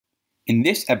In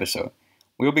this episode,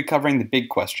 we will be covering the big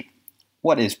question: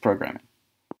 what is programming?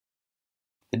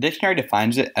 The dictionary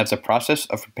defines it as a process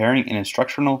of preparing an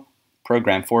instructional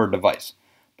program for a device,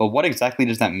 but what exactly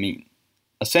does that mean?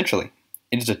 Essentially,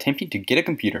 it is attempting to get a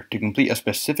computer to complete a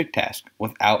specific task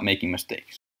without making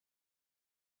mistakes.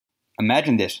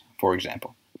 Imagine this, for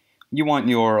example. You want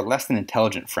your less than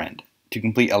intelligent friend to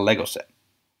complete a Lego set.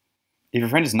 If your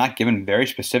friend is not given very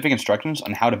specific instructions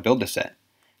on how to build the set,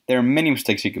 there are many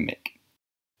mistakes he can make.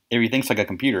 If he thinks like a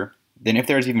computer, then if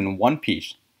there is even one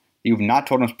piece, you have not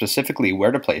told him specifically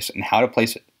where to place and how to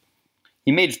place it,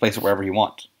 he may just place it wherever he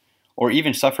wants, or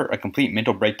even suffer a complete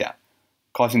mental breakdown,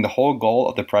 causing the whole goal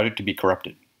of the project to be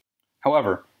corrupted.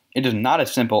 However, it is not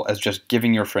as simple as just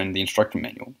giving your friend the instruction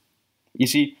manual. You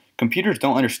see, computers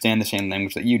don't understand the same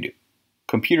language that you do.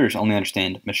 Computers only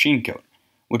understand machine code,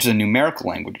 which is a numerical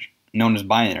language known as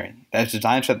binary that is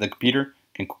designed so that the computer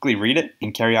can quickly read it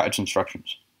and carry out its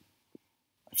instructions.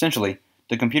 Essentially,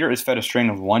 the computer is fed a string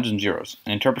of ones and zeros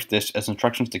and interprets this as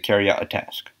instructions to carry out a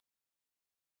task.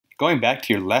 Going back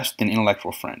to your less than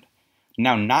intellectual friend,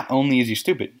 now not only is he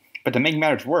stupid, but to make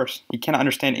matters worse, he cannot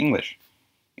understand English.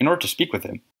 In order to speak with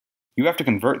him, you have to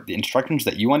convert the instructions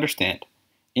that you understand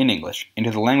in English into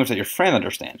the language that your friend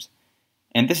understands.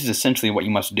 And this is essentially what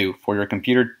you must do for your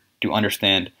computer to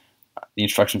understand the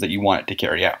instructions that you want it to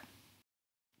carry out.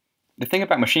 The thing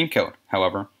about machine code,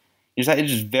 however, is that it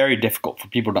is very difficult for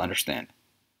people to understand.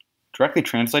 Directly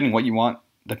translating what you want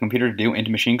the computer to do into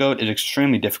machine code is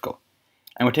extremely difficult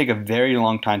and would take a very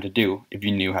long time to do if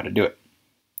you knew how to do it.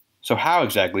 So how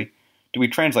exactly do we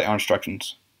translate our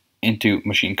instructions into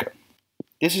machine code?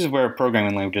 This is where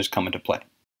programming languages come into play.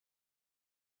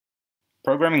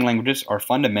 Programming languages are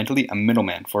fundamentally a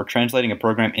middleman for translating a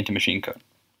program into machine code.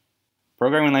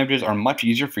 Programming languages are much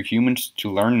easier for humans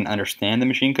to learn and understand than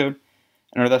machine code,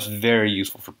 and are thus very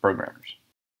useful for programmers.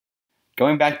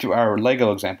 Going back to our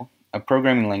Lego example, a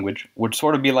programming language would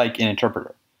sort of be like an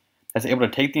interpreter that's able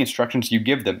to take the instructions you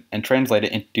give them and translate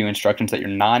it into instructions that your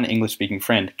non-English speaking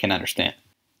friend can understand.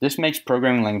 This makes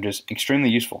programming languages extremely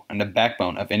useful and the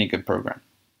backbone of any good program.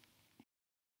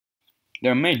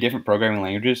 There are many different programming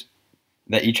languages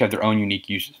that each have their own unique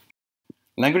uses.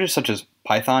 Languages such as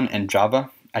Python and Java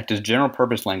act as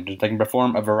general-purpose languages that can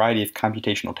perform a variety of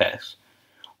computational tasks,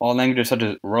 while languages such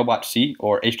as Robot C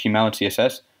or HTML and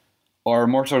CSS are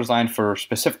more so designed for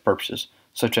specific purposes,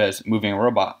 such as moving a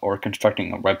robot or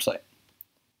constructing a website.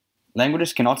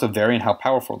 Languages can also vary in how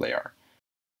powerful they are.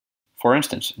 For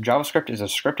instance, JavaScript is a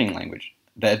scripting language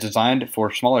that is designed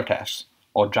for smaller tasks,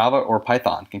 while Java or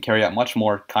Python can carry out much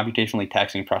more computationally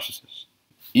taxing processes.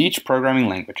 Each programming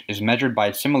language is measured by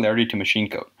its similarity to machine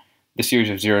code, the series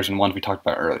of zeros and ones we talked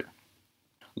about earlier.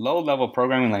 Low-level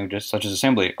programming languages such as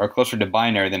assembly are closer to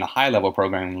binary than a high-level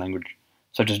programming language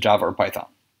such as Java or Python.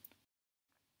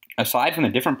 Aside from the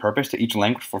different purpose that each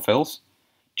language fulfills,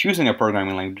 choosing a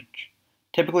programming language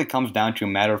typically comes down to a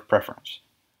matter of preference.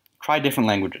 Try different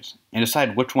languages and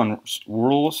decide which one's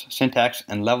rules, syntax,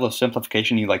 and level of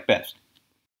simplification you like best.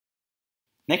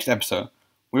 Next episode,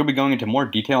 we'll be going into more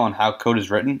detail on how code is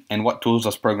written and what tools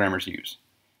us programmers use.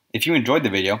 If you enjoyed the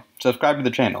video, subscribe to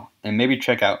the channel and maybe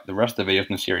check out the rest of the videos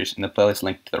in the series in the playlist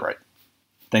linked to the right.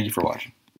 Thank you for watching.